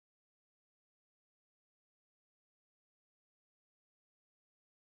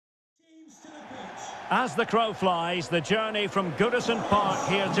As the crow flies, the journey from Goodison Park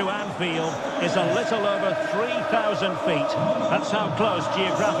here to Anfield is a little over 3,000 feet. That's how close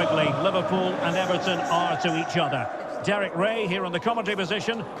geographically Liverpool and Everton are to each other. Derek Ray here on the commentary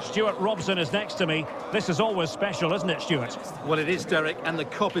position. Stuart Robson is next to me. This is always special, isn't it, Stuart? Well, it is, Derek, and the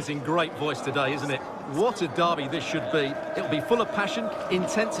Cop is in great voice today, isn't it? What a derby this should be. It'll be full of passion,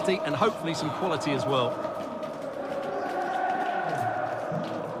 intensity, and hopefully some quality as well.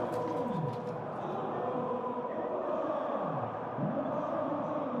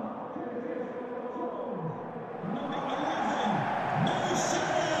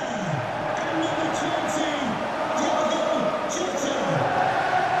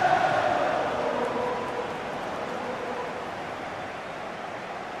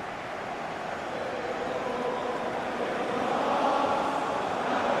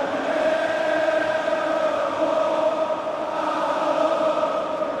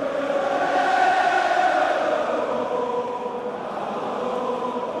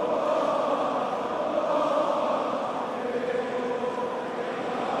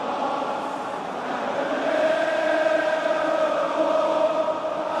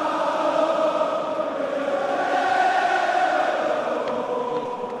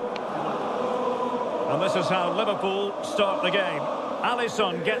 This is how Liverpool start the game.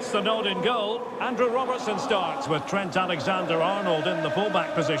 Alisson gets the nod in goal. Andrew Robertson starts with Trent Alexander-Arnold in the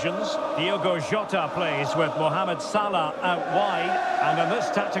fullback positions. Diogo Jota plays with Mohamed Salah out wide. And in this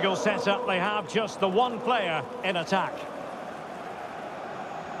tactical setup, they have just the one player in attack.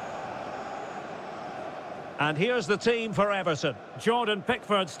 And here's the team for Everton. Jordan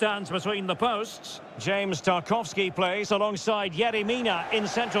Pickford stands between the posts. James Tarkowski plays alongside Yerry Mina in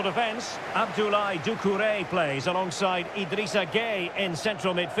central defence. Abdoulaye Doucouré plays alongside Idrissa Gueye in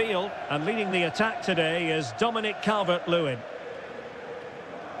central midfield. And leading the attack today is Dominic Calvert-Lewin.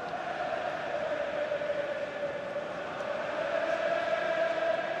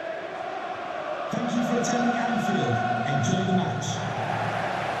 Thank you for attending Anfield. Enjoy the match.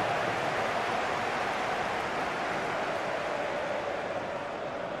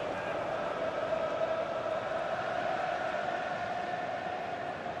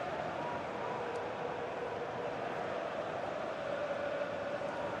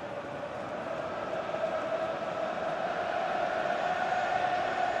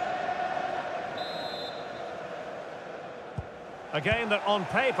 A game that on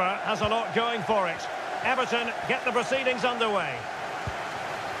paper has a lot going for it. Everton get the proceedings underway.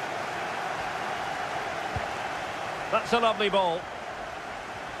 That's a lovely ball.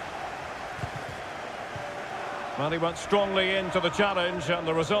 Well, he went strongly into the challenge and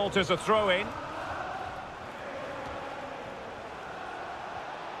the result is a throw-in.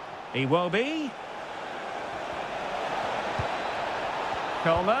 Iwobi.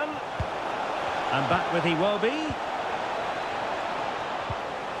 Coleman. And back with Iwobi.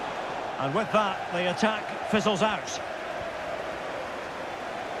 And with that, the attack fizzles out.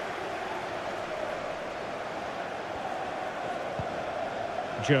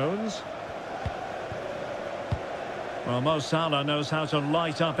 Jones. Well, Mo Salah knows how to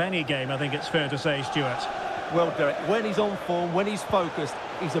light up any game, I think it's fair to say, Stuart. Well, Derek, when he's on form, when he's focused,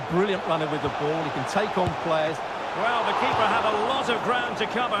 he's a brilliant runner with the ball. He can take on players. Well, the keeper had a lot of ground to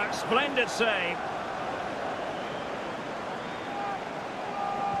cover. Splendid save.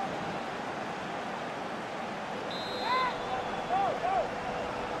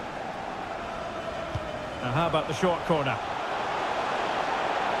 Now, how about the short corner?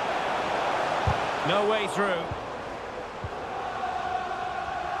 No way through.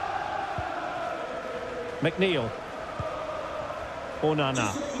 McNeil. Onana.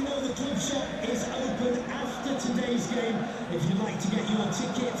 Just to let you know, the club shop is open after today's game. If you'd like to get your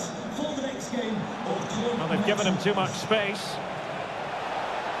tickets for the next game or well, they've given him too much space.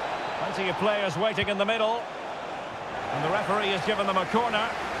 Plenty of players waiting in the middle. And the referee has given them a corner.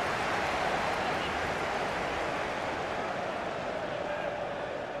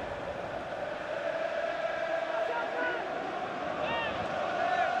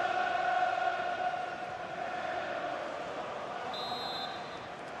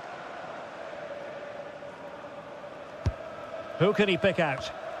 Who can he pick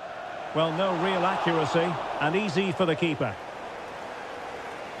out? Well, no real accuracy, and easy for the keeper.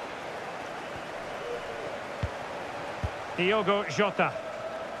 Diogo Jota.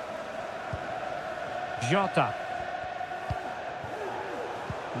 Jota.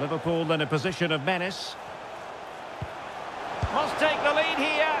 Liverpool in a position of menace. Must take the lead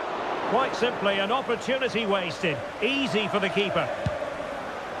here. Quite simply, an opportunity wasted. Easy for the keeper.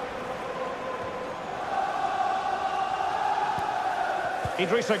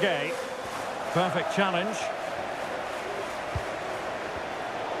 Idrissa Gueye. Perfect challenge.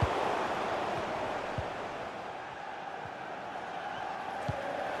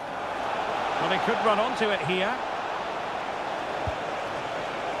 Well, he could run onto it here.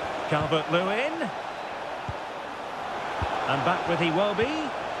 Calvert-Lewin. And back with Iwobi.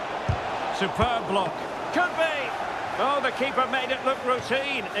 Superb block. Could be! Oh, the keeper made it look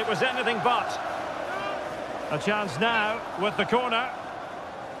routine. It was anything but. A chance now with the corner.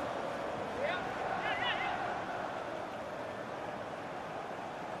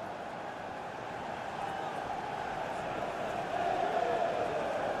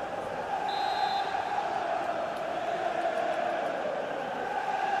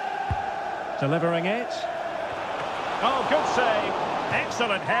 Delivering it. Oh, good save.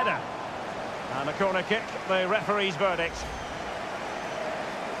 Excellent header. And a corner kick, the referee's verdict.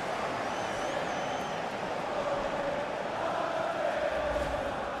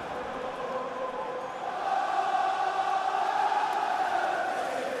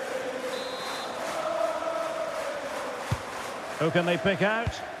 Who can they pick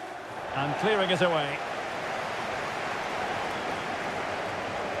out? And clearing it away.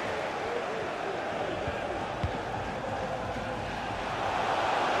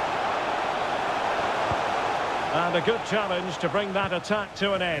 And a good challenge to bring that attack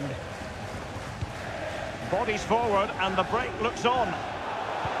to an end. Bodies forward and the break looks on.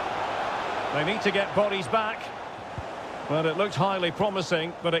 They need to get bodies back. But it looked highly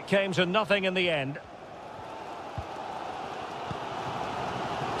promising, but it came to nothing in the end.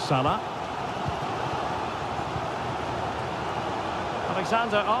 Salah.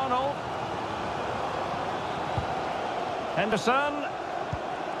 Alexander-Arnold. Henderson.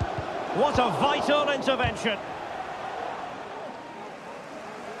 What a vital intervention.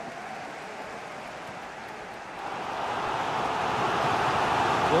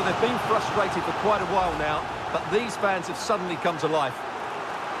 Well, they've been frustrated for quite a while now, but these fans have suddenly come to life.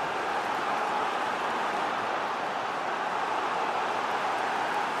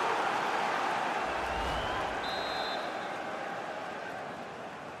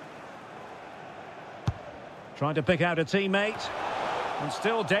 Trying to pick out a teammate. And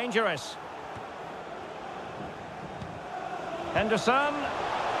still dangerous. Henderson.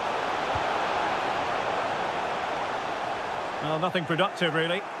 Well, nothing productive,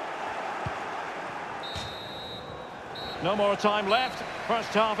 really. No more time left. First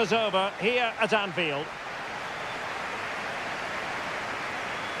half is over here at Anfield.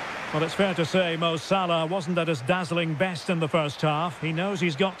 Well, it's fair to say Mo Salah wasn't at his dazzling best in the first half. He knows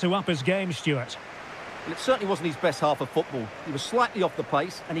he's got to up his game, Stuart. Well, it certainly wasn't his best half of football. He was slightly off the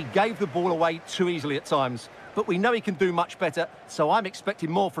pace and he gave the ball away too easily at times. But we know he can do much better, so I'm expecting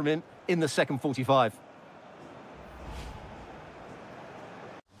more from him in the second 45.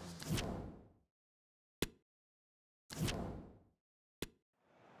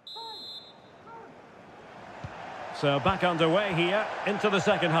 So back underway here into the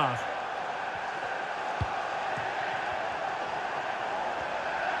second half.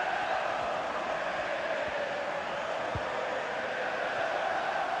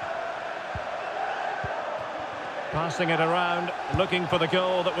 Passing it around, looking for the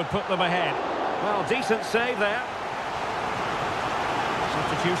goal that would put them ahead. Well, decent save there.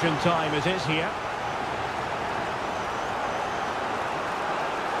 Substitution time it is here.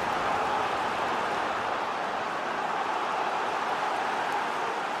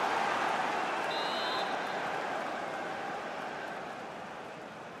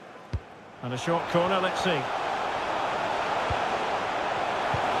 And a short corner, let's see.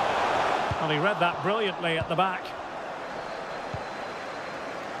 Well, he read that brilliantly at the back.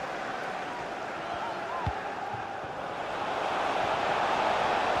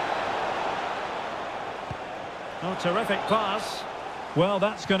 Oh, terrific pass. Well,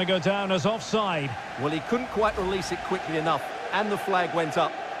 that's going to go down as offside. Well, he couldn't quite release it quickly enough, and the flag went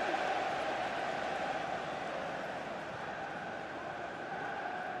up.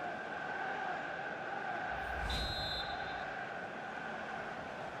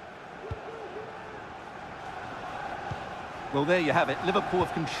 Well, there you have it. Liverpool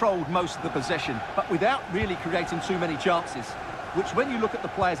have controlled most of the possession, but without really creating too many chances. Which, when you look at the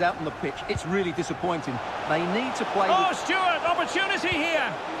players out on the pitch, it's really disappointing. They need to play... Oh, Stuart, opportunity here.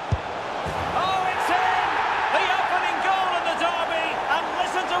 Oh, it's in! The opening goal in the derby, and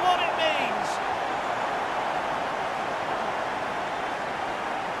listen to what it means.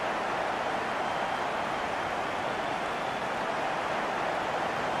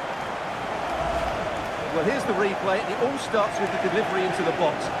 Well, here's the replay. It all starts with the delivery into the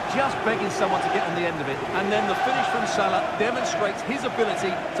box, just begging someone to get on the end of it. And then the finish from Salah demonstrates his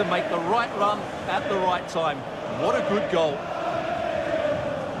ability to make the right run at the right time. What a good goal.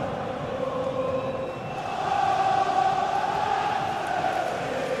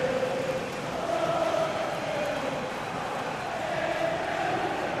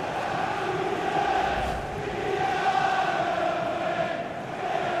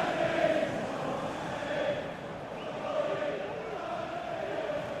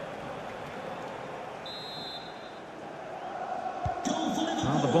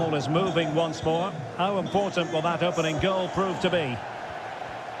 Well, the ball is moving once more. How important will that opening goal prove to be?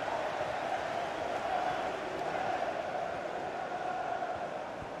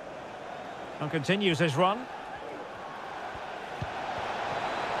 And continues his run.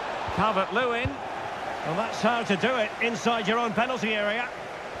 Calvert-Lewin. Well, that's how to do it inside your own penalty area.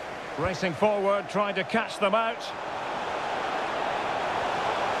 Racing forward, trying to catch them out.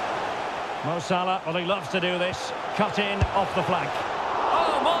 Mo Salah, well, he loves to do this. Cut in off the flank.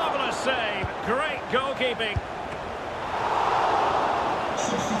 Oh, marvellous save. Great goalkeeping.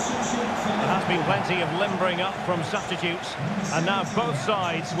 There has been plenty of limbering up from substitutes. And now both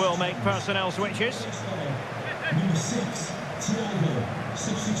sides will make personnel switches. Number 6, Thiago.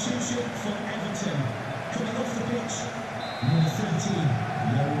 Substitution for Everton. Coming off the pitch, number 13,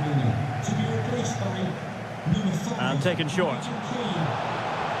 Liverpool. To be replaced by number 5. And taken short.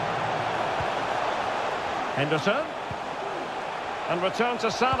 Henderson. And return to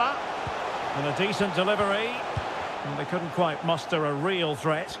Salah. And a decent delivery. And they couldn't quite muster a real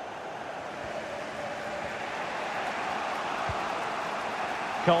threat.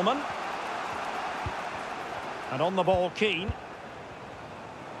 Coleman. And on the ball, Keane.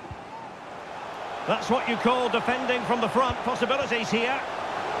 That's what you call defending from the front. Possibilities here.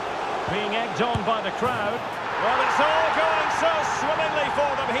 Being egged on by the crowd. Well, it's all going so swimmingly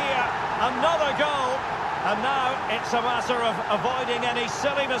for them here. Another goal. And now it's a matter of avoiding any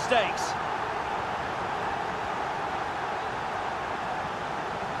silly mistakes.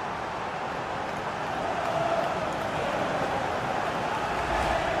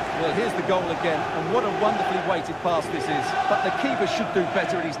 Well, here's the goal again, and what a wonderfully weighted pass this is. But the keeper should do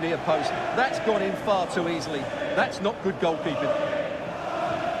better at his near post. That's gone in far too easily. That's not good goalkeeping.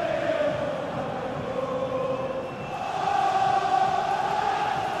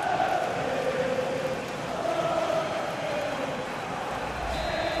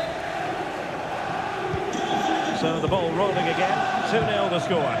 So the ball rolling again, 2-0 the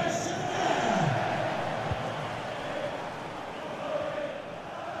score.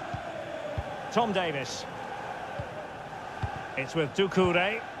 Tom Davis. It's with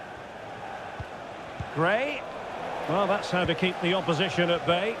Doucouré. Gray. Well, that's how to keep the opposition at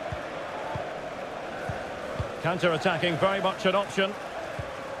bay. Counter-attacking, very much an option.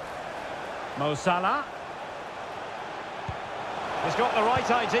 Mo Salah. He's got the right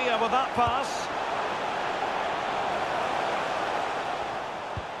idea with that pass.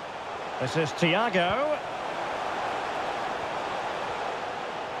 This is Thiago.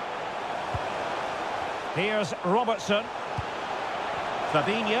 Here's Robertson.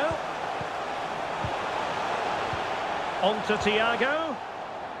 Fabinho. On to Thiago.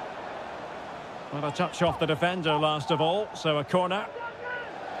 Well, a touch off the defender last of all, so a corner.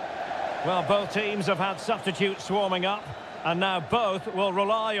 Well, both teams have had substitutes swarming up, and now both will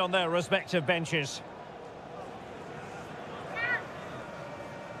rely on their respective benches.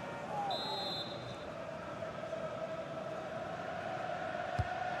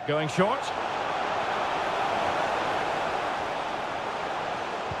 Going short.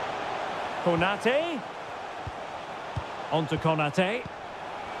 Konate. On to Konate.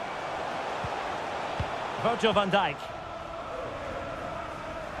 Virgil van Dijk.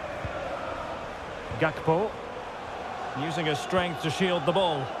 Gakpo. Using his strength to shield the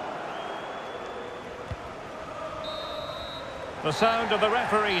ball. The sound of the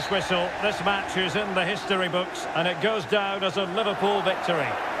referee's whistle. This match is in the history books, and it goes down as a Liverpool victory.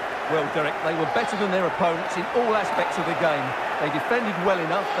 Well, Derek, they were better than their opponents in all aspects of the game. They defended well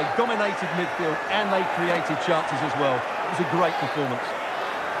enough, they dominated midfield, and they created chances as well. It was a great performance.